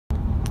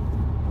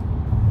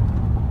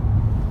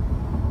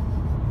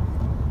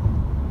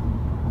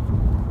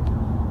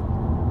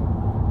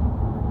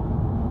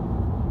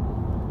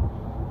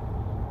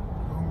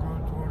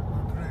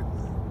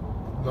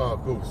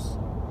course.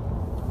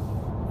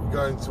 We're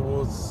going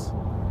towards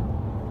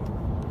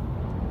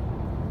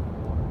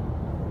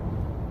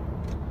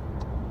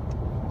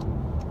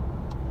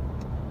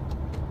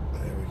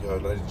there we go,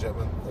 ladies and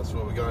gentlemen, that's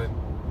where we're going.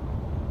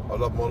 I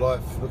love my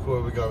life, look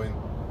where we're going.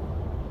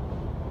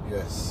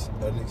 Yes,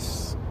 and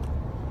it's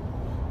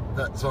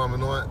that time of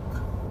night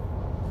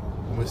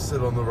and we're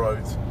still on the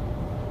road.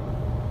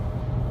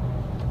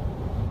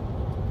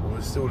 And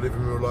we're still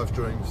living real life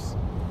dreams.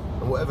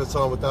 And whatever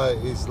time of day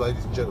it is,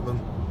 ladies and gentlemen,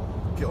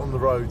 get on the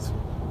road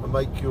and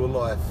make your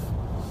life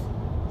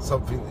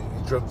something that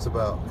you dreamt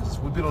about. Because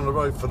we've been on the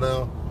road for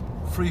now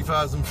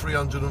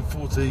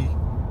 3,340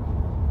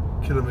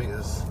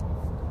 kilometres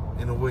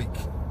in a week.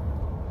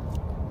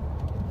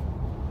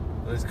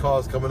 And there's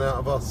cars coming out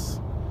of us,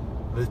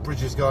 and there's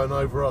bridges going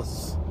over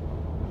us.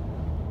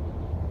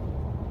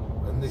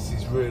 And this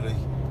is really,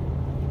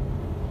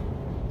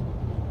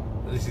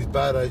 and this is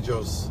bad age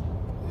Oz.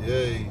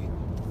 Yay.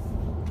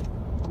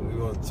 We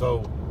weren't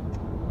told.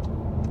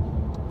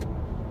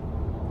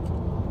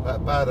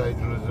 That bad age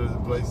of the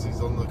places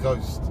on the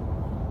coast.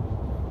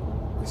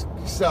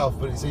 It's south,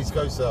 but it's East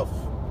Coast south.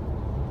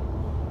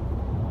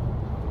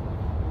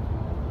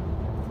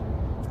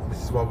 And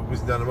this is why we're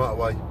whizzing down the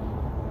motorway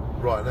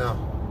right now,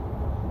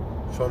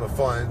 trying to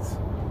find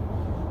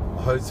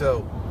a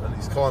hotel, and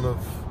it's kind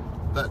of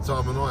that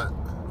time of night.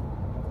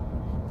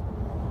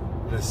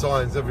 And there's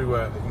signs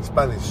everywhere in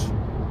Spanish.